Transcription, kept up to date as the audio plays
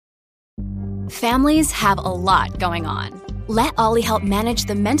Families have a lot going on. Let Ollie help manage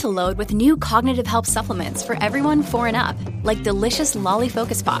the mental load with new cognitive help supplements for everyone 4 and up, like delicious Lolly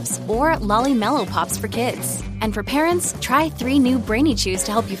Focus Pops or Lolly Mellow Pops for kids. And for parents, try 3 new Brainy Chews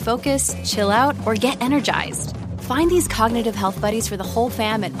to help you focus, chill out, or get energized. Find these cognitive health buddies for the whole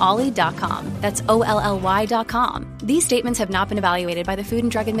fam at ollie.com. That's OLLY.com. These statements have not been evaluated by the Food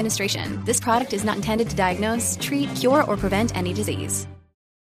and Drug Administration. This product is not intended to diagnose, treat, cure, or prevent any disease.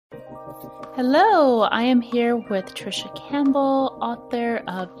 Hello, I am here with Trisha Campbell, author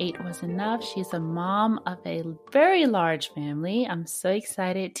of 8 Was Enough. She's a mom of a very large family. I'm so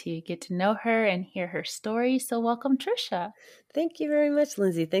excited to get to know her and hear her story. So welcome, Trisha. Thank you very much,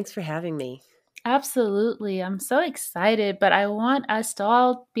 Lindsay. Thanks for having me. Absolutely. I'm so excited, but I want us to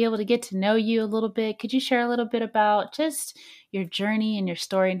all be able to get to know you a little bit. Could you share a little bit about just your journey and your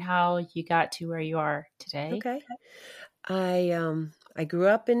story and how you got to where you are today? Okay. I grew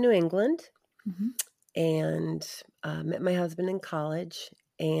up in New England. Mm-hmm. And met my husband in college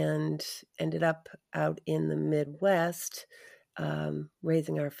and ended up out in the Midwest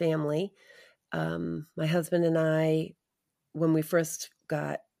raising our family. My husband and I, when we first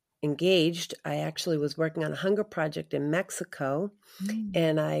got engaged, I actually was working on a hunger project in Mexico.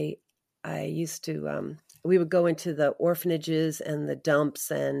 And I used to, we would go into the orphanages and the dumps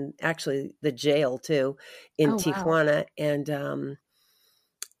and actually the jail too in Tijuana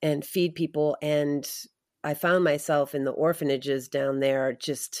and feed people. And I found myself in the orphanages down there,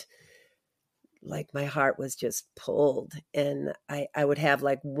 just like my heart was just pulled. And I would have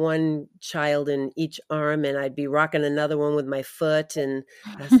like one child in each arm and I'd be rocking another one with my foot. And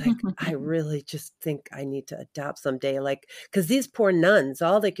I was like, I really just think I need to adopt someday. Like, because these poor nuns,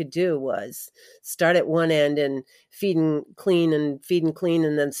 all they could do was start at one end and feed and clean and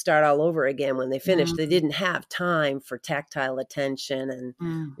then start all over again when they finished. They didn't have time for tactile attention and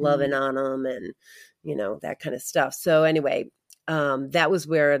loving on them and, you know, that kind of stuff. So anyway, that was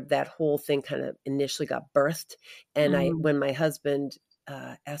where that whole thing kind of initially got birthed. And when my husband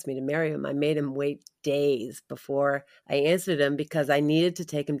asked me to marry him, I made him wait days before I answered him because I needed to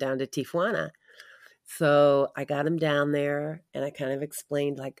take him down to Tijuana. So I got him down there and I kind of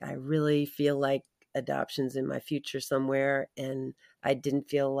explained, like, I really feel like adoption's in my future somewhere. And I didn't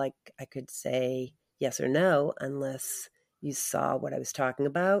feel like I could say yes or no unless you saw what I was talking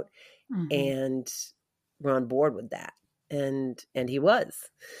about and were on board with that. And he was.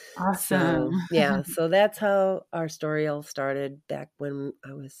 Awesome. So that's how our story all started back when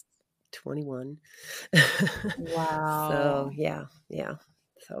I was 21. Wow. So yeah.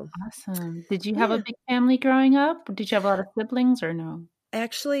 So awesome. Did you have a big family growing up? Did you have a lot of siblings or no?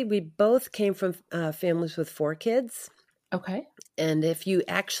 Actually, we both came from families with 4 kids. Okay. And if you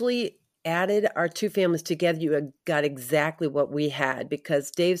actually added our 2 families together, you got exactly what we had,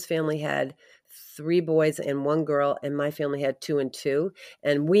 because Dave's family had 3 boys and 1 girl, and my family had 2 and 2,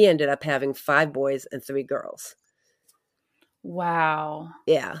 and we ended up having 5 boys and 3 girls. Wow.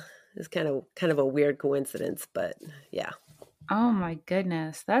 Yeah, it's kind of a weird coincidence, but yeah. Oh my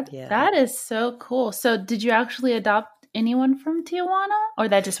goodness, that is so cool. So, did you actually adopt anyone from Tijuana, or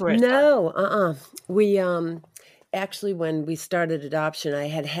that just where it started? No, we actually, when we started adoption, I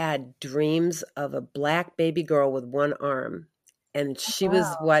had dreams of a black baby girl with 1 arm. And she was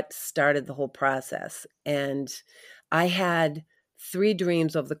what started the whole process. And I had 3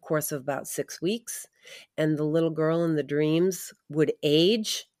 dreams over the course of about 6 weeks. And the little girl in the dreams would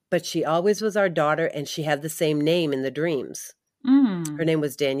age, but she always was our daughter. And she had the same name in the dreams. Her name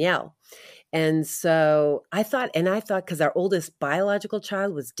was Danielle. And so I thought, because our oldest biological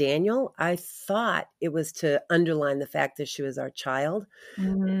child was Daniel, I thought it was to underline the fact that she was our child.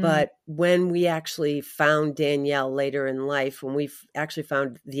 But when we actually found Danielle later in life, when we actually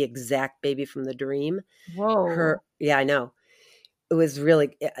found the exact baby from the dream, I know. It was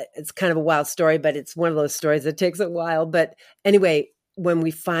really, it's kind of a wild story, but it's one of those stories that takes a while. But anyway, when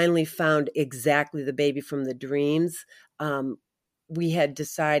we finally found exactly the baby from the dreams, we had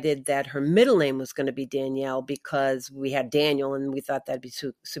decided that her middle name was going to be Danielle because we had Daniel and we thought that'd be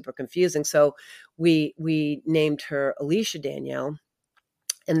super confusing. So we named her Alicia Danielle.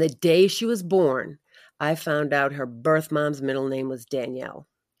 And the day she was born, I found out her birth mom's middle name was Danielle.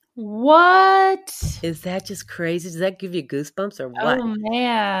 What? Is that just crazy? Does that give you goosebumps or what? Oh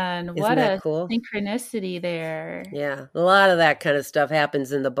man, Isn't that cool? Synchronicity there. Yeah, a lot of that kind of stuff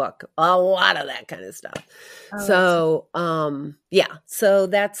happens in the book. A lot of that kind of stuff. So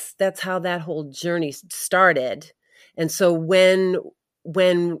that's how that whole journey started. And so when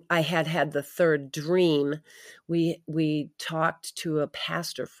when I had the third dream, we talked to a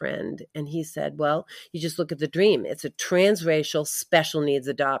pastor friend, and he said, well, you just look at the dream. It's a transracial special needs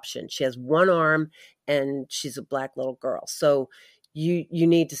adoption. She has one arm and she's a Black little girl. So you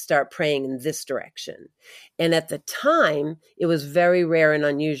need to start praying in this direction. And at the time, it was very rare and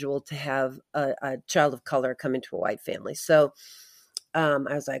unusual to have a child of color come into a white family. So I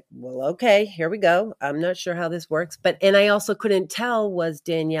was like, well, okay, here we go. I'm not sure how this works. And I also couldn't tell, was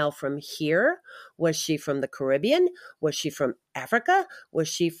Danielle from here? Was she from the Caribbean? Was she from Africa? Was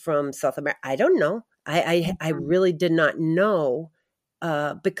she from South America? I don't know. I really did not know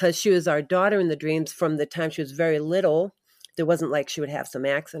because she was our daughter in the dreams from the time she was very little. There wasn't like she would have some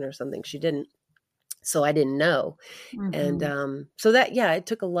accent or something. She didn't. So I didn't know. Mm-hmm. And so that, it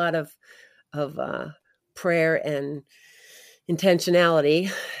took a lot of prayer and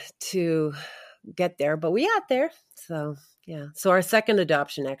intentionality to get there, but we got there. So so our second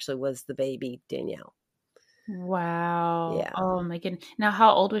adoption actually was the baby Danielle. Wow. Yeah. Oh my goodness. Now,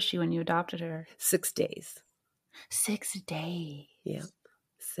 how old was she when you adopted her? 6 days. 6 days. Yeah.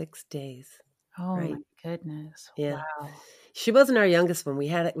 6 days. Oh right? My goodness. Yeah. Wow. She wasn't our youngest one.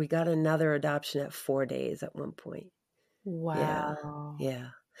 We got another adoption at 4 days at one point. Wow. Yeah.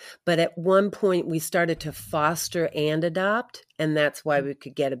 But at one point we started to foster and adopt, and that's why we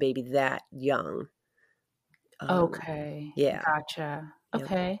could get a baby that young. Okay. Yeah. Gotcha.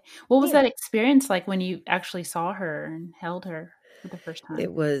 Okay. What was that experience like when you actually saw her and held her for the first time?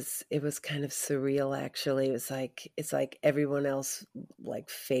 It was kind of surreal, actually. It's like everyone else like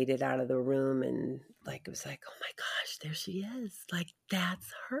faded out of the room, and like it was like, oh my gosh, there she is. Like,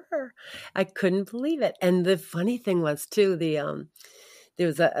 that's her. I couldn't believe it. And the funny thing was too, there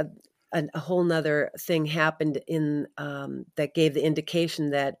was a whole nother thing happened in that gave the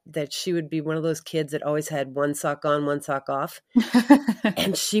indication that she would be one of those kids that always had one sock on, one sock off.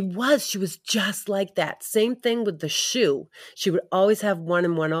 And she was just like that. Same thing with the shoe. She would always have one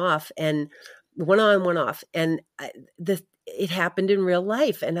and one off, and one on, one off. And it happened in real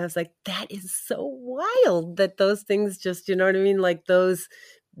life. And I was like, that is so wild that those things just, you know what I mean? Like those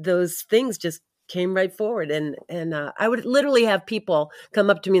things just came right forward. And I would literally have people come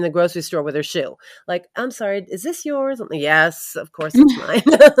up to me in the grocery store with their shoe. Like, I'm sorry, is this yours? I'm like, yes, of course it's mine.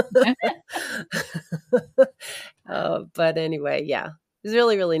 But anyway, it's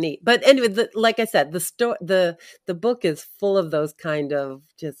really, really neat. But anyway, like I said, the book is full of those kind of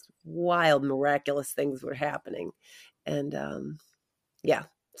just wild, miraculous things were happening. And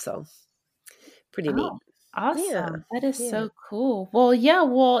so pretty neat. Awesome. Yeah. That is so cool. Well,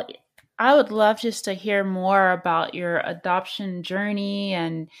 I would love just to hear more about your adoption journey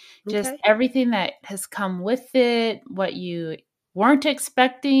and just everything that has come with it, what you weren't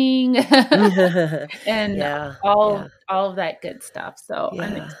expecting, and all of that good stuff. So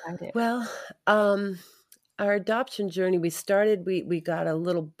I'm excited. Well, our adoption journey, we got a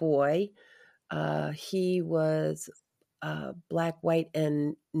little boy. He was Black, white,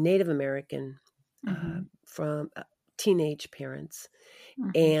 and Native American from teenage parents.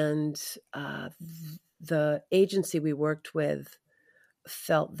 And the agency we worked with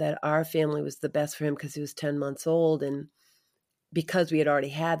felt that our family was the best for him because he was 10 months old. And because we had already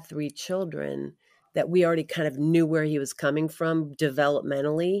had 3 children, that we already kind of knew where he was coming from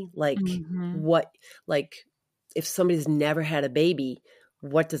developmentally. Like if somebody's never had a baby,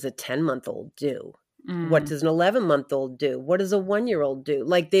 what does a 10-month-old do? What does an 11-month-old do? What does a 1-year-old do?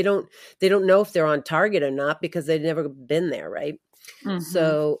 Like they don't know if they're on target or not because they've never been there, right?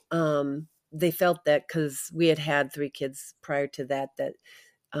 So they felt that because we had 3 kids prior to that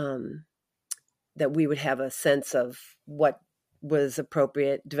we would have a sense of what was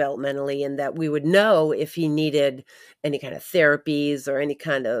appropriate developmentally, and that we would know if he needed any kind of therapies or any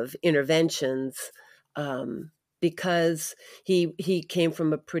kind of interventions, because he came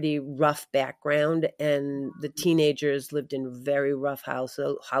from a pretty rough background, and the teenagers lived in very rough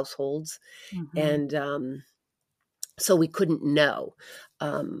households. And so we couldn't know,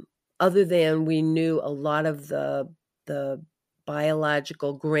 other than we knew a lot of the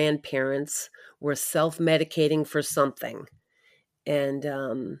biological grandparents were self-medicating for something.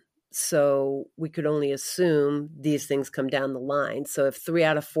 And so we could only assume these things come down the line. So if 3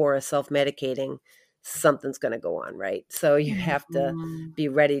 out of 4 are self-medicating, something's going to go on, right? So you have to be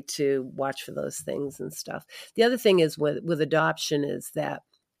ready to watch for those things and stuff. The other thing is with adoption is that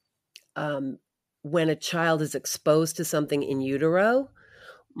when a child is exposed to something in utero,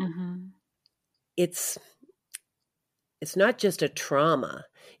 it's not just a trauma.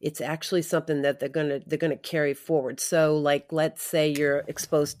 It's actually something that they're gonna carry forward. So, like, let's say you're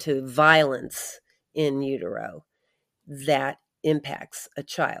exposed to violence in utero, that impacts a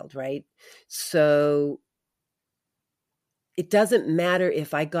child, right? So it doesn't matter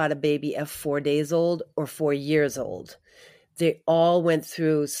if I got a baby at 4 days old or 4 years old. They all went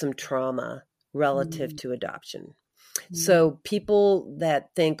through some trauma relative to adoption. So people that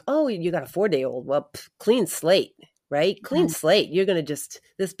think, oh, you got a 4-day-old, well, clean slate, right? Clean slate. You're going to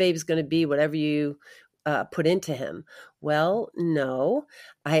this baby's going to be whatever you put into him. Well, no.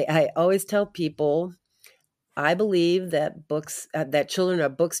 I always tell people, I believe that that children are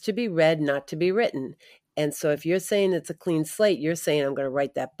books to be read, not to be written. And so if you're saying it's a clean slate, you're saying I'm going to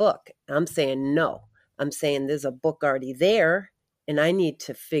write that book. I'm saying no. I'm saying there's a book already there, and I need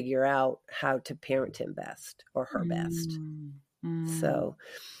to figure out how to parent him best or her best. So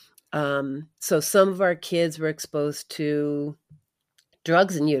some of our kids were exposed to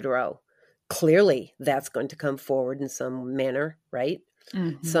drugs in utero. Clearly, that's going to come forward in some manner, right?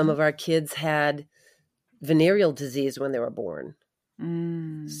 Some of our kids had venereal disease when they were born.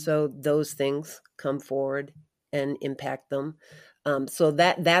 So those things come forward and impact them. So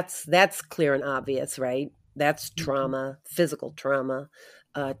that's clear and obvious, right? That's trauma, physical trauma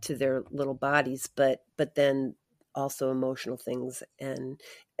to their little bodies, but then also emotional things. And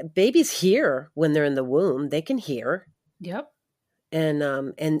babies hear when they're in the womb; they can hear. Yep. And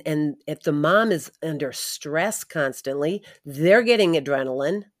if the mom is under stress constantly, they're getting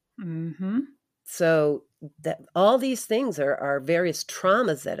adrenaline. So that all these things are various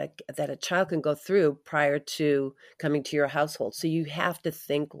traumas that a child can go through prior to coming to your household. So you have to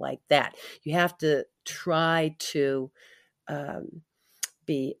think like that. You have to try to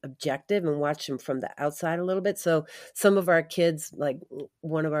be objective and watch them from the outside a little bit. So some of our kids, like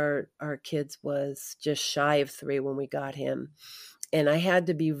one of our kids was just shy of 3 when we got him. And I had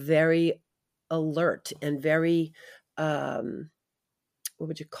to be very alert and very, what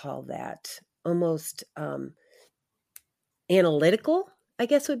would you call that? Almost analytical, I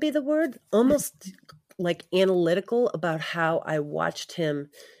guess would be the word. Almost like analytical about how I watched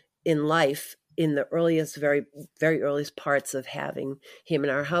him in life in the earliest, very, very earliest parts of having him in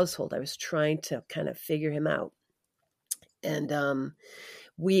our household. I was trying to kind of figure him out. And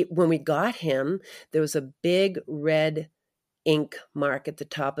when we got him, there was a big red ink mark at the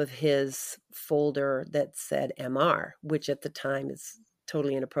top of his folder that said MR, which at the time is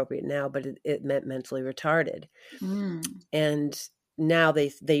totally inappropriate now, but it meant mentally retarded. And now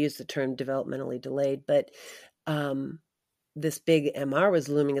they use the term developmentally delayed, but this big MR was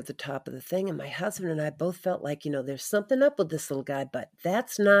looming at the top of the thing. And my husband and I both felt like, there's something up with this little guy, but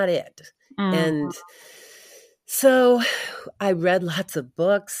that's not it. And so I read lots of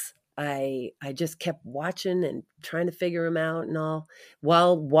books. I just kept watching and trying to figure him out and all,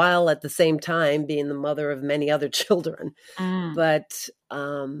 while at the same time being the mother of many other children. But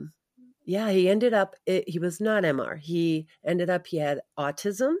he ended up, he was not MR. He had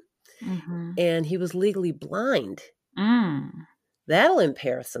autism, and he was legally blind. That'll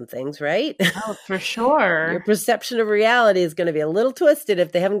impair some things, right? Oh, for sure. Your perception of reality is going to be a little twisted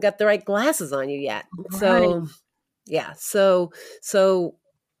if they haven't got the right glasses on you yet. Right. So, yeah. So,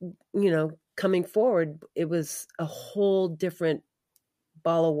 coming forward, it was a whole different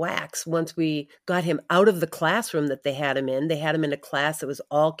ball of wax once we got him out of the classroom that they had him in. They had him in a class that was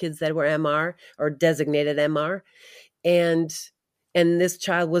all kids that were MR or designated MR. And this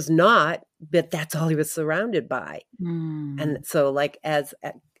child was not, but that's all he was surrounded by. And so at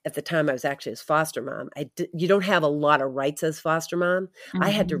the time I was actually his foster mom, you don't have a lot of rights as foster mom. I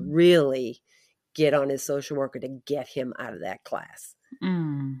had to really get on his social worker to get him out of that class.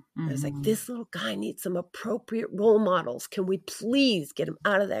 I was like, this little guy needs some appropriate role models. Can we please get him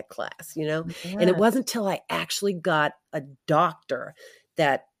out of that class? Yeah. And it wasn't until I actually got a doctor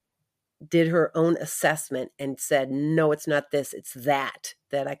that did her own assessment and said, no, it's not this, it's that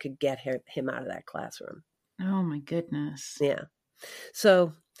I could get him out of that classroom. Oh my goodness. Yeah.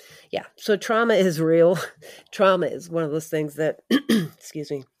 So trauma is real. Trauma is one of those things that, excuse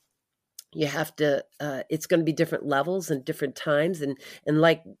me, you have to, it's going to be different levels and different times and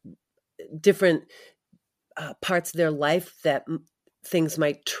like different parts of their life that things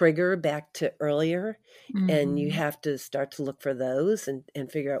might trigger back to earlier. And you have to start to look for those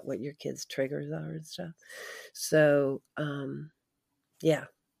and figure out what your kids' triggers are and stuff. So,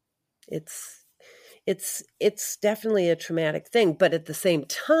 it's definitely a traumatic thing, but at the same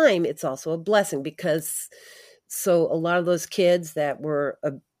time, it's also a blessing because so a lot of those kids that were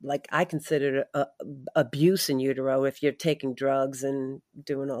like I considered abuse in utero, if you're taking drugs and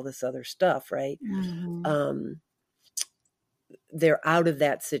doing all this other stuff, right? They're out of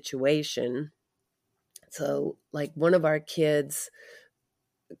that situation. So like one of our kids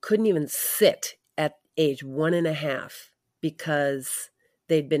couldn't even sit at age 1.5 because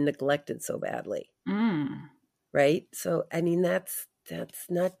they'd been neglected so badly. Right? So, I mean, that's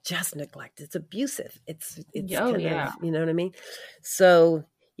not just neglect. It's abusive. It's kind of, you know what I mean? So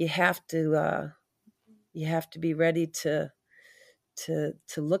you have to be ready to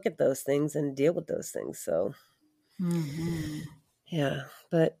look at those things and deal with those things. So, yeah,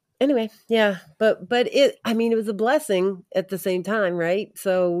 but anyway, yeah, but it was a blessing at the same time, right?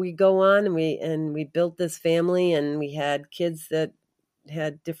 So we go on and we built this family, and we had kids that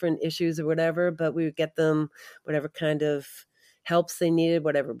had different issues or whatever, but we would get them whatever kind of helps they needed,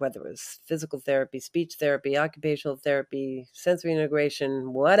 whether it was physical therapy, speech therapy, occupational therapy, sensory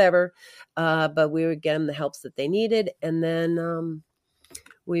integration, whatever. But we would get them the helps that they needed, and then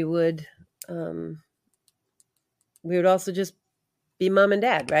we would also just be mom and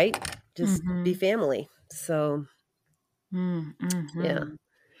dad, right? Just be family. So, yeah.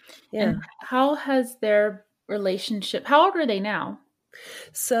 And how has their relationship? How old are they now?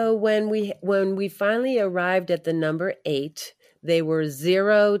 So when we finally arrived at the number 8, they were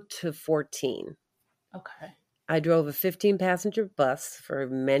 0 to 14. Okay. I drove a 15-passenger bus for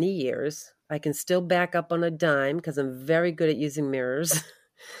many years. I can still back up on a dime because I'm very good at using mirrors.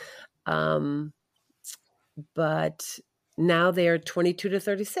 But now they are 22 to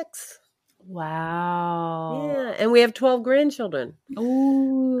 36. Wow. Yeah, and we have 12 grandchildren.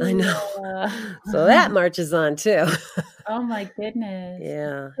 Ooh. I know. So that marches on too. Oh my goodness.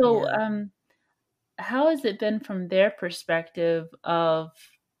 Yeah. So, how has it been from their perspective of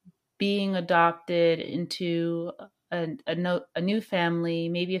being adopted into a new family,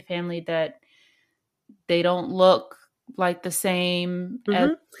 maybe a family that they don't look like the same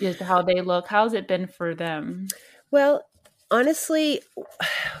as how they look? How's it been for them? Well, honestly,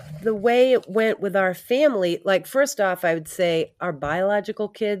 the way it went with our family, like first off, I would say our biological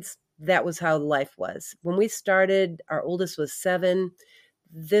kids, that was how life was. When we started, our oldest was 7.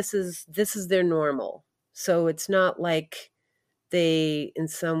 This is their normal. So it's not like they in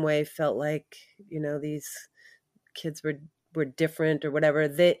some way felt like, these kids were different or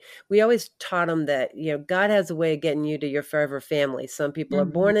whatever. We always taught them that, God has a way of getting you to your forever family. Some people are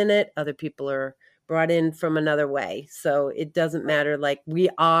born in it, other people are brought in from another way. So it doesn't matter. Like, we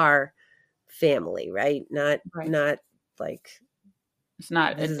are family, right? Not like, it's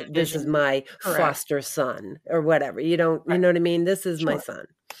not this is my foster son or whatever. You know what I mean? This is my son.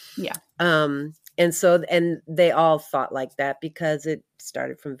 Yeah. And they all thought like that because it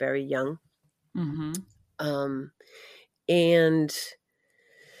started from very young. And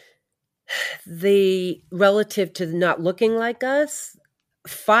the relative to not looking like us,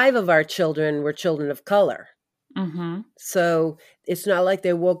 5 of our children were children of color. So it's not like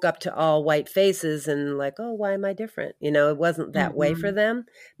they woke up to all white faces and like, oh, why am I different? It wasn't that way for them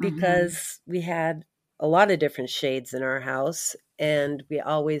because we had a lot of different shades in our house. And we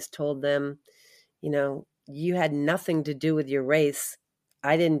always told them, you had nothing to do with your race.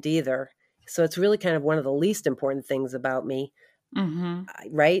 I didn't either. So it's really kind of one of the least important things about me,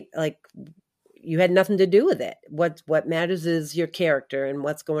 right? Like, you had nothing to do with it. What matters is your character and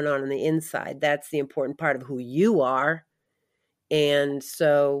what's going on the inside. That's the important part of who you are. And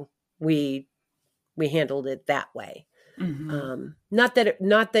so we handled it that way. Not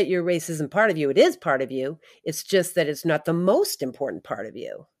that your race isn't part of you. It is part of you. It's just that it's not the most important part of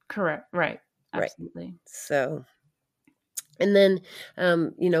you. Correct. Right. Absolutely. Right. So, and then,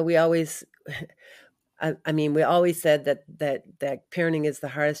 we always, we always said that parenting is the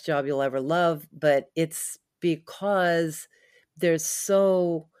hardest job you'll ever love, but it's because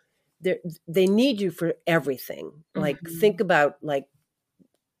they need you for everything. Like, think about, like,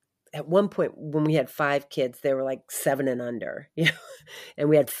 at one point when we had 5 kids, they were like 7 and under, and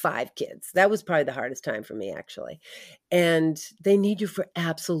we had 5 kids. That was probably the hardest time for me, actually. And they need you for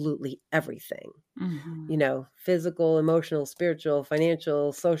absolutely everything, physical, emotional, spiritual,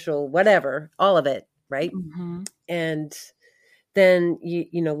 financial, social, whatever, all of it. Right. And then,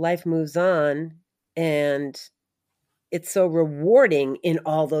 life moves on, and it's so rewarding in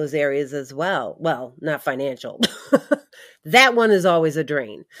all those areas as well. Well, not financial. That one is always a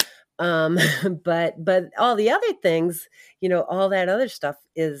drain. But all the other things, all that other stuff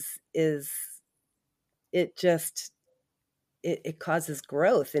it causes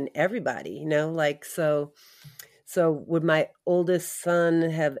growth in everybody, like, so would my oldest son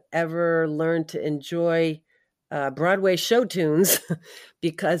have ever learned to enjoy Broadway show tunes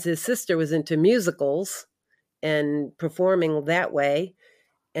because his sister was into musicals and performing that way?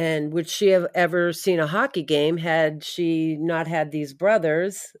 And would she have ever seen a hockey game had she not had these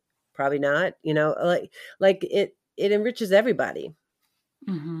brothers? Probably not. Like it enriches everybody.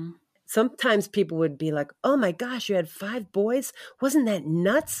 sometimes people would be like, oh my gosh, you had 5 boys? Wasn't that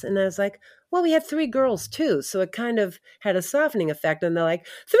nuts? And I was like, well, we had 3 girls too. So it kind of had a softening effect. And they're like,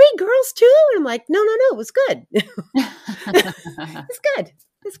 3 girls too? And I'm like, no, it was good. It's good.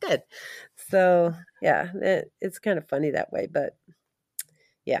 It's good. So yeah, it's kind of funny that way, but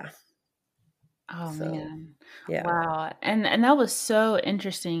yeah. Oh So, man. yeah. Wow. And that was so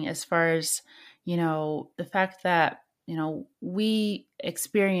interesting as far as, the fact that, we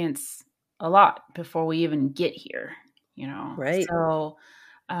experience a lot before we even get here, Right. So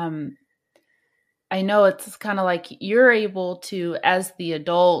I know it's kind of like you're able to, as the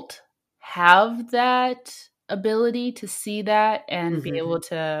adult, have that ability to see that and be able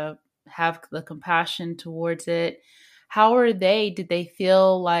to have the compassion towards it. How are they? Did they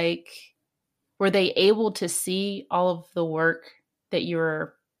feel like, were they able to see all of the work that you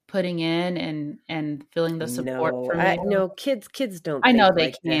were putting in and feeling the support from you? No, kids don't I know think they like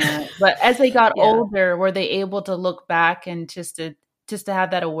can't, that. but as they got Yeah. older, were they able to look back and just to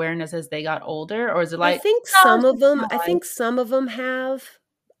have that awareness as they got older, or is it like, I think "No, some it's of just them, my I life"? think some of them have.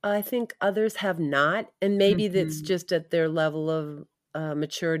 I think others have not, and maybe that's Mhm. just at their level of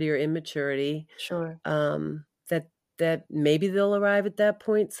maturity or immaturity. Sure. That maybe they'll arrive at that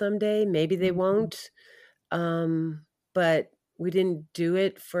point someday. Maybe they Mhm. won't. But we didn't do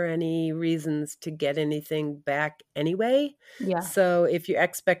it for any reasons to get anything back anyway. Yeah. So if your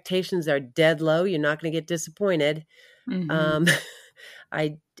expectations are dead low, you're not going to get disappointed. Mhm.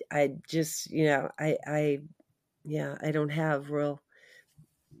 I just, I don't have real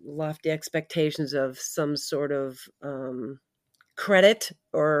lofty expectations of some sort of credit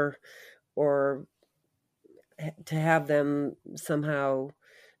or to have them somehow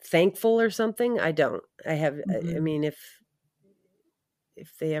thankful or something. I don't. I have. I Mhm. mean, if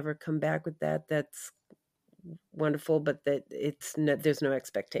they ever come back with that, that's wonderful. But that there's no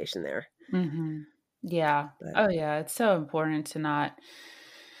expectation there. Mhm. Yeah. But Oh, yeah, it's so important to not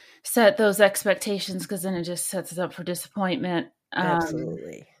set those expectations because then it just sets us up for disappointment,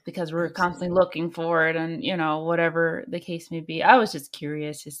 absolutely, because we're constantly absolutely. looking for it and, whatever the case may be. I was just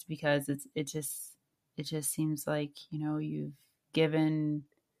curious just because it just seems like, you've given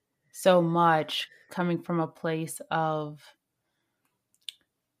so much coming from a place of,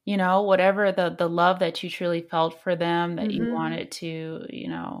 whatever the love that you truly felt for them, that you Mm-hmm. wanted to,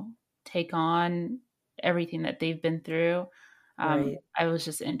 take on everything that they've been through. Right. I was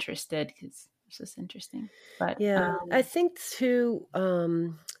just interested because it's just interesting. But Yeah, I think too.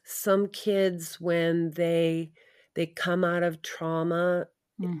 Some kids when they come out of trauma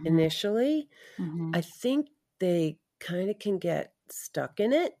mhm, initially, mhm, I think they kind of can get stuck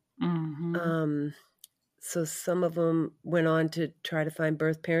in it. mhm, So some of them went on to try to find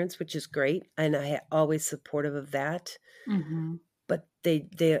birth parents, which is great, and always supportive of that. mhm, But they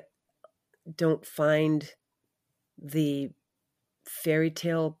don't find the fairy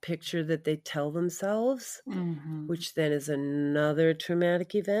tale picture that they tell themselves, mhm, which then is another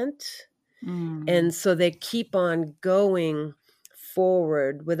traumatic event. mhm, And so they keep on going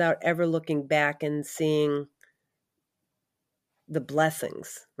forward without ever looking back and seeing the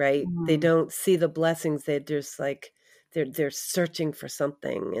blessings, right? They mhm, don't see the blessings. They're just like they're searching for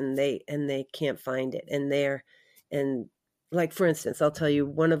something and they can't find it. And like for instance, I'll tell you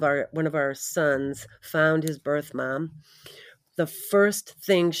one of our sons found his birth mom. The first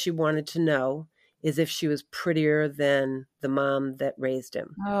thing she wanted to know is if she was prettier than the mom that raised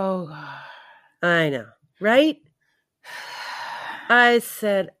him. oh, God. I know, right? I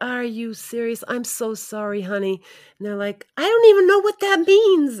said, "Are you serious? I'm so sorry, honey." And they're like, "I don't even know what that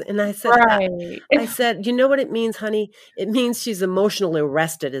means." And Right. I said, "You know what it means, honey? It means she's emotionally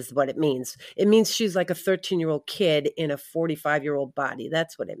arrested is what it means. It means she's like a 13-year-old kid in a 45-year-old body.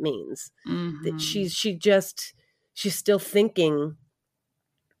 That's what it means. That Mhm. she's still thinking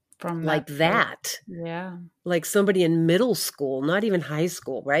From that like place. that, Yeah. like somebody in middle school, not even high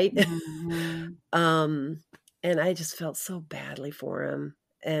school, right?" Mhm. Um, and I just felt so badly for him.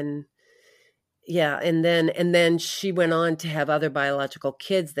 And yeah, and then she went on to have other biological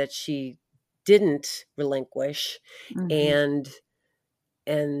kids that she didn't relinquish. Mhm.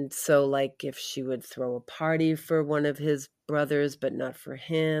 And so like if she would throw a party for one of his brothers but not for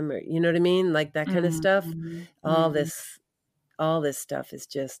him, or you know what I mean? Like that kind of Mhm. stuff. Mhm. All Mhm. this all this stuff is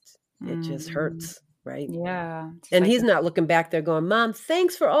just it just Mhm. hurts, right? Yeah. It's And like he's not looking back there going, "Mom,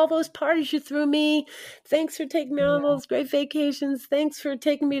 thanks for all those parties you threw me. Thanks for taking me on yeah. those great vacations. Thanks for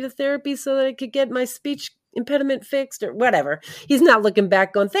taking me to therapy so that I could get my speech impediment fixed," or whatever. He's not looking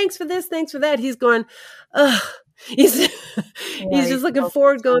back going, "Thanks for this, thanks for that." He's going, ugh. He's Yeah, he's he's just looking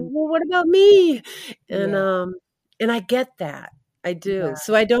forward focused going, on "Well, what about me?" yeah. And I get that. I do. Yeah.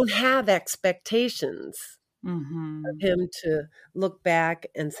 So I don't have expectations Mm-hmm. of him to look back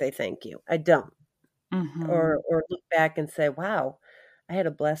and say thank you. I don't. Mm-hmm. Or look back and say, wow, I had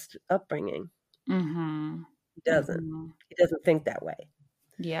a blessed upbringing. Mm-hmm. He doesn't. Mm-hmm. He doesn't think that way.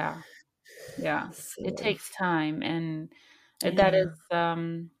 Yeah. Yeah. It So, takes time, and that yeah. is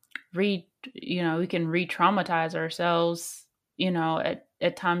we can re-traumatize ourselves,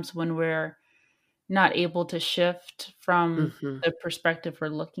 at times when we're not able to shift from Mhm. the perspective we're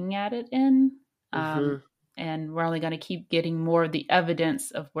looking at it in. Um, Mhm. and we're only going to keep getting more of the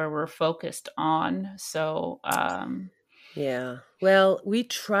evidence of where we're focused on. So, Yeah. Well, we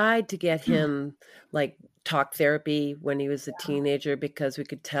tried to get him like talk therapy when he was a teenager because we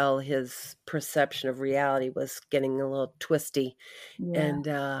could tell his perception of reality was getting a little twisty. yeah. And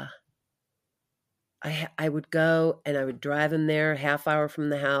I would go and I would drive him there, half hour from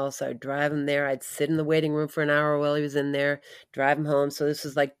the house. I would drive him there. I'd sit in the waiting room for an hour while he was in there, drive him home. So this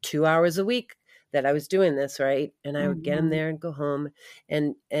was like 2 hours a week that I was doing this, right? And I would get him Mm-hmm. there and go home.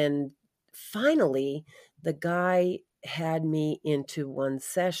 And finally, the guy had me into one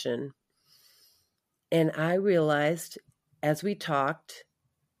session, and I realized as we talked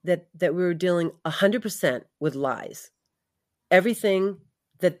that we were dealing 100% with lies. Everything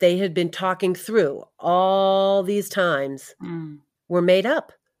that they had been talking through all these times Mm, were made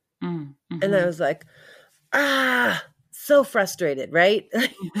up. mm, And I mhm, was like, so frustrated, right?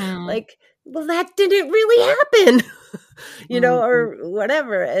 mhm, Like, well, that didn't really happen, mhm. or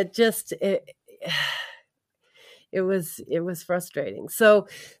whatever. It was frustrating.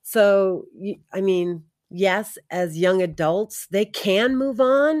 I mean, yes, as young adults, they can move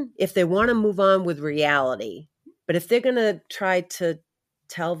on if they want to move on with reality. But if they're going to try to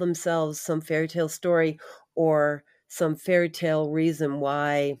tell themselves some fairy tale story or some fairy tale reason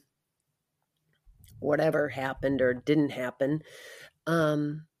why whatever happened or didn't happen,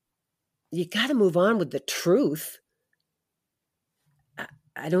 um, you got to move on with the truth.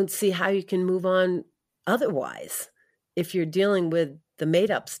 I don't see how you can move on otherwise if you're dealing with the made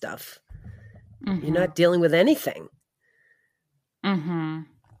up stuff. You're Mhm, not dealing with anything. mhm,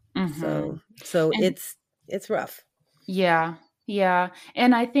 So mhm. so And it's rough. yeah, yeah,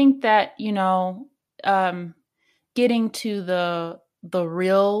 and I think that, um, getting to the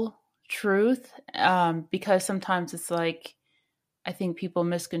real truth, because sometimes it's like, I think people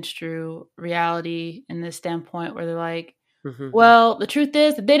misconstrue reality in this standpoint where they're like, Mhm. well, the truth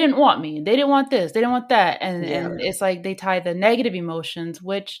is that they didn't want me. They didn't want this. They didn't want that. And Yeah. it's like they tie the negative emotions,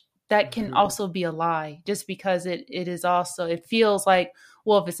 which that can Mhm. also be a lie, just because it is also, it feels like,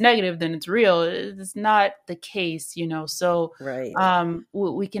 well, if it's negative, then it's real. It's not the case, So Right.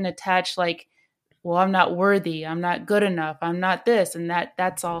 we can attach like, well, I'm not worthy. I'm not good enough. I'm not this, and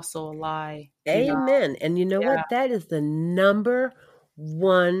that's also a lie. Amen. And you know Yeah. what? That is the number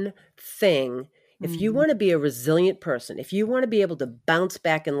one thing. If you Mhm. want to be a resilient person, if you want to be able to bounce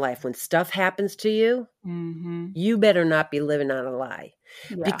back in life when stuff happens to you, Mhm. you better not be living on a lie.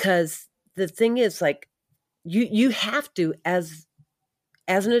 Yeah. Because the thing is, like, you have to, as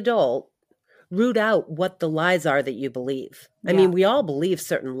an adult, root out what the lies are that you believe. I Yeah. mean, we all believe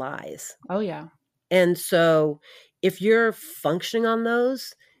certain lies. Oh yeah. And so if you're functioning on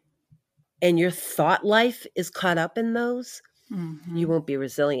those and your thought life is caught up in those, you Mhm. won't be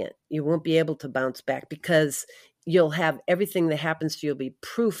resilient. You won't be able to bounce back because you'll have everything that happens to you will be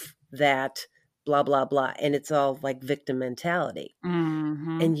proof that blah blah blah, and it's all like victim mentality.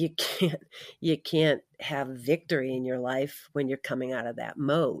 Mhm. And you can't have victory in your life when you're coming out of that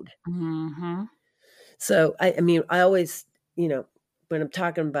mode. Mhm. So I mean, I always, when I'm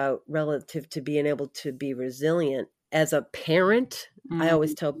talking about relative to being able to be resilient as a parent, I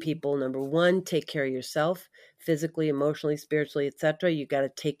always tell Mhm. people, number one, take care of yourself physically, emotionally, spiritually, etc. You got to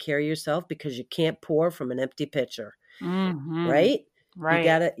take care of yourself because you can't pour from an empty pitcher, Mhm. right? You Right.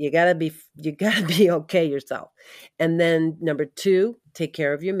 gotta you gotta be you gotta be okay yourself. And then number two, take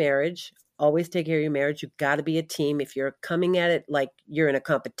care of your marriage. Always take care of your marriage. You've got to be a team. If you're coming at it like you're in a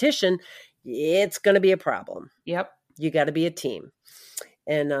competition, it's going to be a problem. Yep. You got to be a team.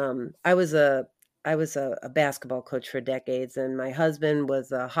 And I was a basketball coach for decades, and my husband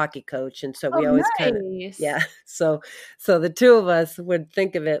was a hockey coach, and so Oh, we always kind of, nice. yeah. So the two of us would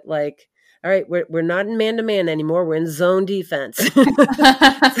think of it like, all right, we're not in man to man anymore. We're in zone defense.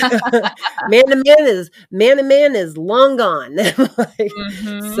 Man to man is long gone. Like,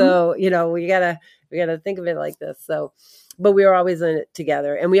 Mhm. so we gotta think of it like this. So, but we were always in it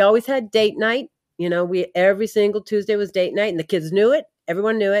together, and we always had date night. We every single Tuesday was date night, and the kids knew it.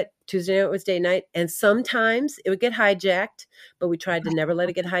 Everyone knew it. Tuesday night was date night, and sometimes it would get hijacked, but we tried to never let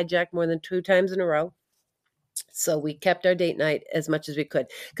it get hijacked more than 2 times in a row. So we kept our date night as much as we could.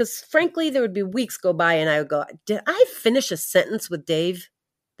 Because frankly, there would be weeks go by and I would go, did I finish a sentence with Dave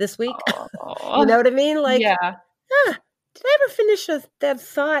this week? You know Oh, what I mean? Like, yeah. did I ever finish that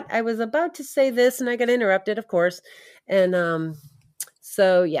thought? I was about to say this and I got interrupted, of course. And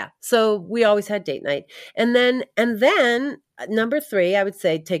so yeah, so we always had date night. And then number 3, I would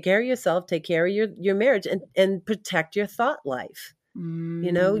say take care of yourself, take care of your marriage, and protect your thought life.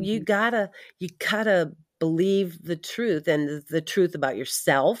 You know, you gotta believe the truth, and the truth about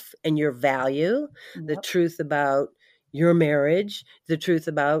yourself and your value, the truth about your marriage, the truth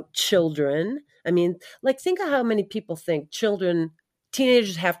about children. I mean, like, think of how many people think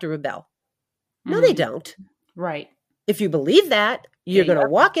teenagers have to rebel. No, they don't. Right. If you believe that, you're going to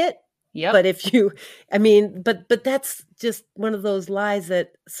walk it. Yep. But if you, I mean, but that's just one of those lies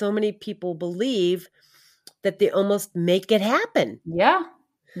that so many people believe, that they almost make it happen. Yeah,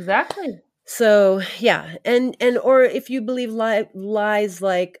 exactly. So yeah, and or if you believe lies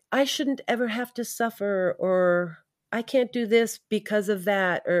like, I shouldn't ever have to suffer, or I can't do this because of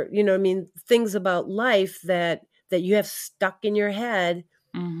that, or you know, I mean, things about life that you have stuck in your head.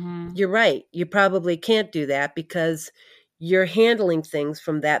 You're right. You probably can't do that because you're handling things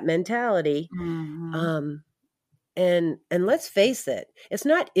from that mentality. And let's face it, it's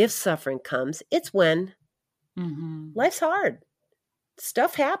not if suffering comes, it's when. Life's hard.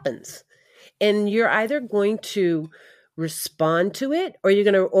 Stuff happens. And you're either going to respond to it or you're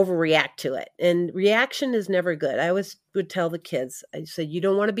going to overreact to it. And reaction is never good. I always would tell the kids, I said, you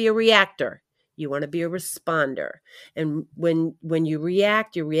don't want to be a reactor. You want to be a responder. And when you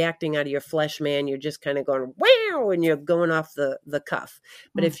react, you're reacting out of your flesh, man. You're just kind of going, wow, and you're going off the cuff.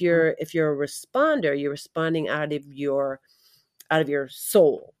 But if you're a responder, you're responding out of your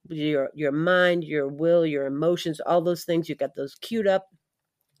soul, your mind, your will, your emotions, all those things. You got those queued up.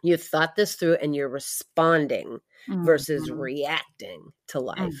 You thought this through and you're responding versus reacting to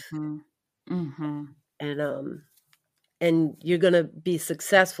life. And you're going to be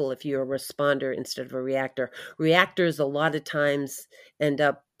successful if you're a responder instead of a reactor. Reactors a lot of times end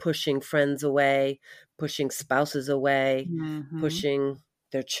up pushing friends away, pushing spouses away, pushing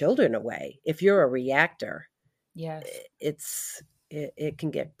their children away. If you're a reactor, yes, it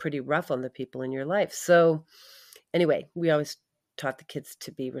can get pretty rough on the people in your life. So anyway, we always taught the kids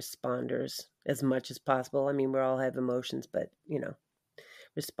to be responders as much as possible. I mean, we all have emotions, but you know,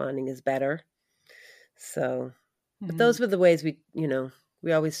 responding is better. So, but those were the ways we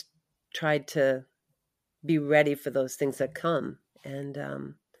always tried to be ready for those things that come. And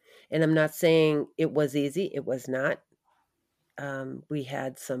I'm not saying it was easy. It was not. We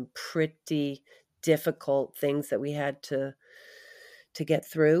had some pretty difficult things that we had to get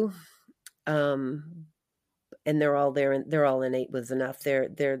through. And they're all there, and they're all in 8 Was Enough.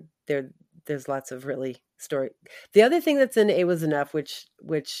 There's lots of really story. The other thing that's in 8 Was Enough,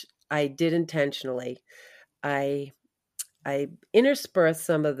 which I did intentionally, I interspersed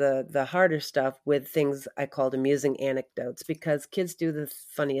some of the harder stuff with things I called amusing anecdotes, because kids do the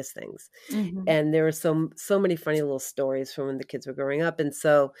funniest things. And there were so many funny little stories from when the kids were growing up. And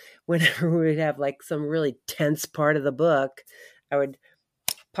so whenever we would have like some really tense part of the book, I would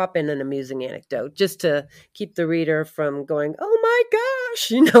pop in an amusing anecdote just to keep the reader from going, oh my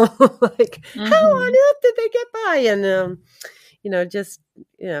gosh, like how on earth did they get by? And,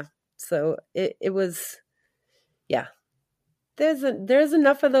 so it was, yeah, there's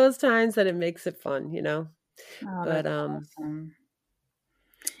enough of those times that it makes it fun, but, awesome.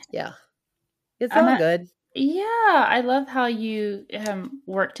 Yeah, it's all good. Yeah, I love how you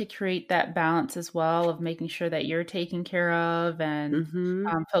work to create that balance as well of making sure that you're taken care of and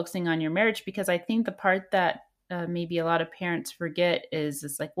focusing on your marriage, because I think the part that maybe a lot of parents forget is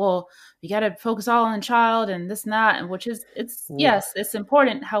it's like, well, you got to focus all on the child and this and that, and which is yes, it's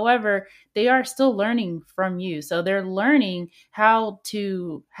important. However, they are still learning from you. So they're learning how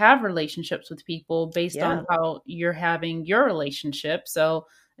to have relationships with people based on how you're having your relationship. So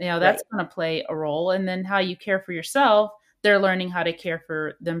that's going to play a role. And then how you care for yourself, they're learning how to care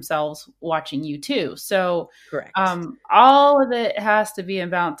for themselves watching you too. So correct. All of it has to be in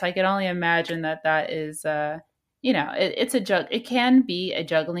balance. I can only imagine that is, it's it can be a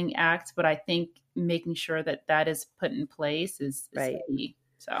juggling act, but I think making sure that is put in place is key.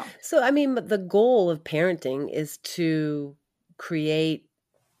 So, I mean, the goal of parenting is to create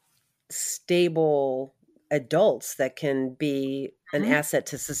stable adults that can be an asset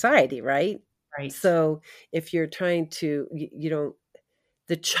to society, right? Right. So if you're trying to,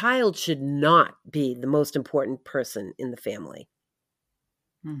 the child should not be the most important person in the family.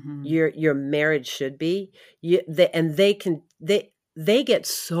 Your marriage should be, and they get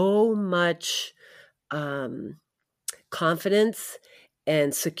so much confidence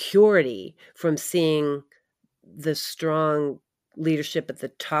and security from seeing the strong leadership at the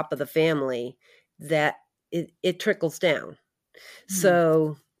top of the family, that it trickles down.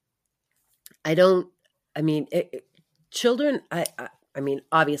 So children, I mean,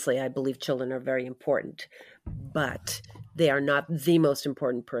 obviously I believe children are very important, but they are not the most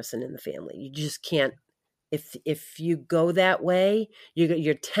important person in the family. You just can't, if you go that way,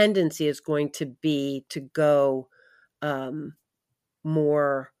 your tendency is going to be to go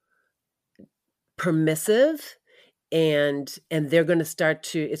more permissive, and they're going to start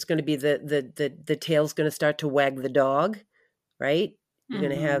to, it's going to be the tail's going to start to wag the dog, right? You're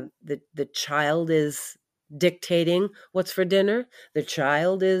going to have the child is dictating what's for dinner. The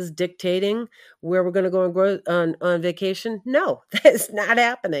child is dictating where we're going to go on vacation. No, that's not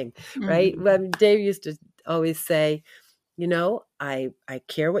happening, right? Dave used to always say, I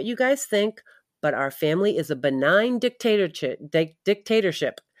care what you guys think, but our family is a benign dictatorship.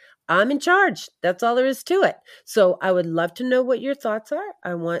 I'm in charge. That's all there is to it. So I would love to know what your thoughts are.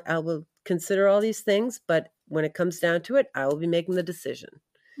 I will consider all these things, but when it comes down to it, I will be making the decision.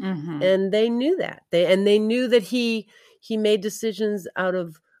 And they knew that. They knew that he made decisions out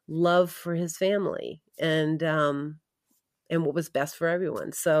of love for his family and what was best for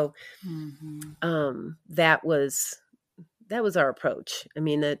everyone. So that was our approach. I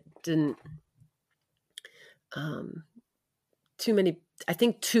mean, that didn't I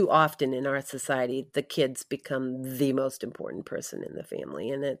think too often in our society, the kids become the most important person in the family,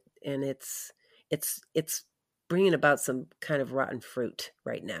 and it's bringing about some kind of rotten fruit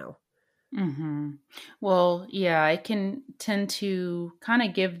right now. Well, yeah, I can tend to kind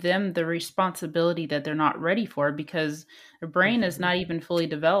of give them the responsibility that they're not ready for, because their brain is not even fully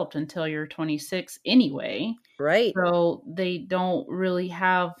developed until you're 26 anyway. Right. So they don't really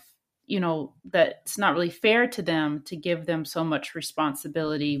have, that it's not really fair to them to give them so much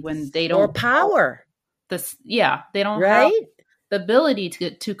responsibility when they don't, or power. They don't right? have the ability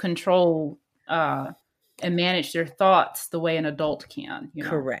to control and manage their thoughts the way an adult can.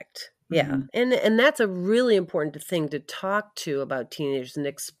 Correct. Yeah. And that's a really important thing to talk to about teenagers, and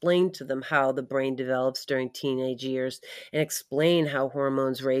explain to them how the brain develops during teenage years, and explain how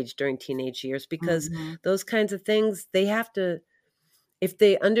hormones rage during teenage years, because those kinds of things, they have to, if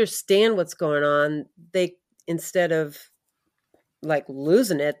they understand what's going on, they, instead of like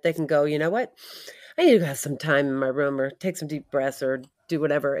losing it, they can go, you know what? I need to have some time in my room, or take some deep breaths, or do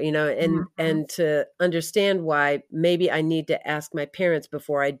whatever, and to understand why maybe I need to ask my parents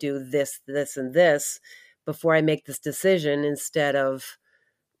before I do this, and this, before I make this decision, instead of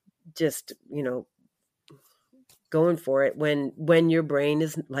just, going for it when your brain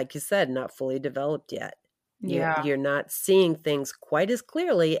is, like you said, not fully developed yet. Yeah. You're not seeing things quite as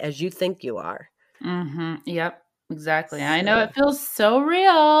clearly as you think you are. Yep. Exactly. I know it feels so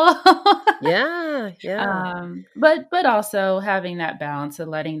real. Yeah. But also having that balance of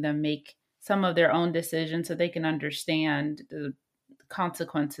letting them make some of their own decisions so they can understand the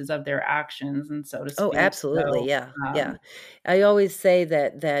consequences of their actions, and so to speak. Oh, absolutely. So, yeah. I always say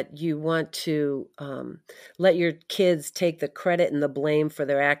that you want to let your kids take the credit and the blame for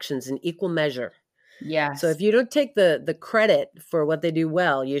their actions in equal measure. Yes. So if you don't take the credit for what they do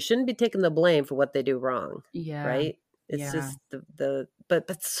well, you shouldn't be taking the blame for what they do wrong. Yeah. Right? It's just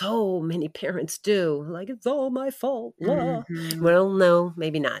but so many parents do. Like, it's all my fault. Well, no,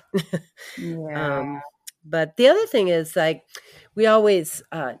 maybe not. But the other thing is, like, we always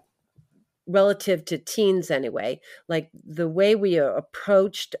relative to teens anyway, like the way we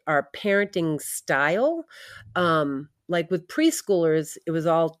approached our parenting style, like with preschoolers, it was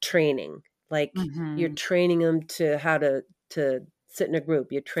all training. Like, you're training them to how to sit in a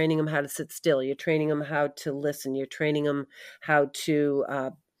group. You're training them how to sit still. You're training them how to listen. You're training them how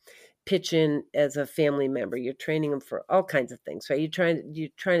to pitch in as a family member. You're training them for all kinds of things, right? You're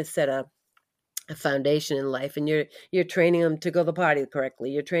trying to set a foundation in life, and you're training them to go to the potty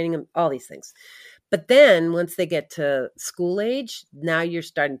correctly. You're training them all these things. But then once they get to school age, now you're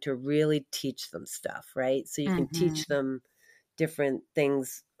starting to really teach them stuff, right? So you can teach them different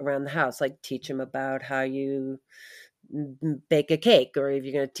things around the house, like teach them about how you bake a cake, or if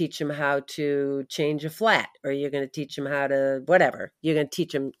you're going to teach them how to change a flat, or you're going to teach them how to whatever. You're going to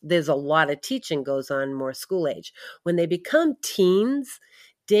teach them. There's a lot of teaching goes on more school age. When they become teens,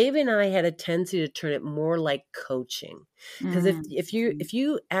 Dave and I had a tendency to turn it more like coaching, because if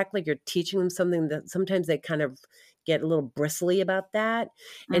you act like you're teaching them something, that sometimes they kind of get a little bristly about that.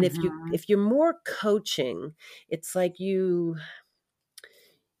 And if you're more coaching, it's like you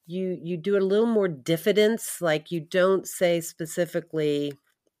do a little more diffidence. Like, you don't say specifically,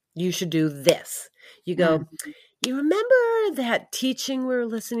 you should do this. You go, you remember that teaching we were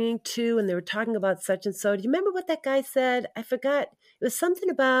listening to and they were talking about such and so? Do you remember what that guy said? I forgot. It was something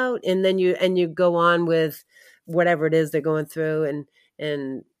about, and then you go on with whatever it is they're going through,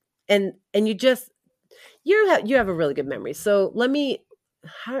 and you just you have a really good memory. So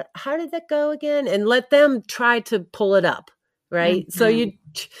how did that go again? And let them try to pull it up, right? So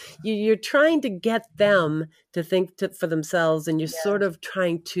you're trying to get them to think for themselves, and you're sort of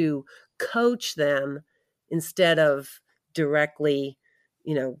trying to coach them instead of directly,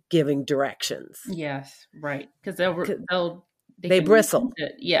 giving directions. Yes, right. Because they bristle.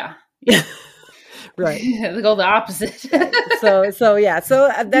 Yeah. Right. They go the opposite. So yeah. So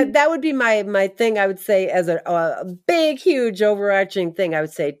that would be my thing. I would say as a big, huge, overarching thing. I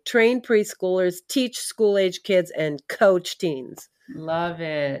would say train preschoolers, teach school age kids, and coach teens. Love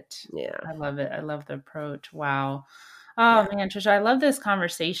it. Yeah, I love it. I love the approach. Wow. Oh man, Trisha, I love this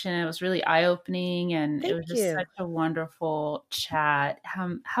conversation. It was really eye-opening, and it was just such a wonderful chat.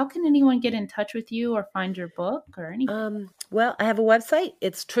 How can anyone get in touch with you or find your book or anything? Well, I have a website.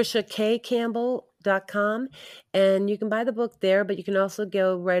 It's TrishaKCampbell.com, and you can buy the book there, but you can also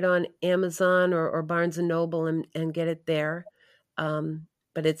go right on Amazon or Barnes & Noble and get it there.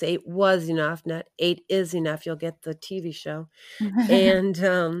 But it's 8 was enough, not 8 is enough. You'll get the TV show. And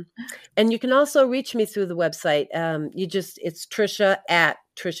you can also reach me through the website. It's Trisha at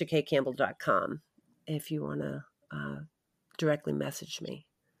TrishaKCampbell.com if you want to directly message me.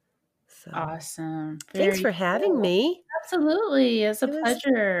 So. Awesome. Thanks for having me. Absolutely. It's a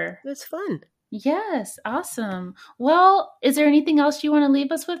pleasure. It was fun. Yes. Awesome. Well, is there anything else you want to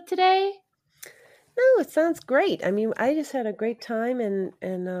leave us with today? No, it sounds great. I mean, I just had a great time and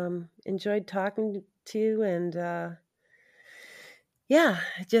enjoyed talking to you, and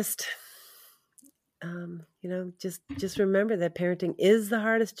just just remember that parenting is the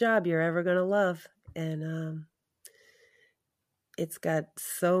hardest job you're ever going to love, and it's got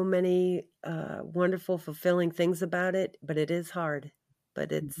so many wonderful, fulfilling things about it, but it is hard,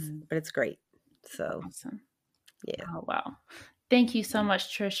 but it's great. So awesome. Yeah. Oh, wow. Thank you so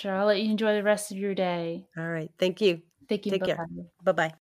much, Trisha. I'll let you enjoy the rest of your day. All right. Thank you. Thank you. Take care. Bye-bye.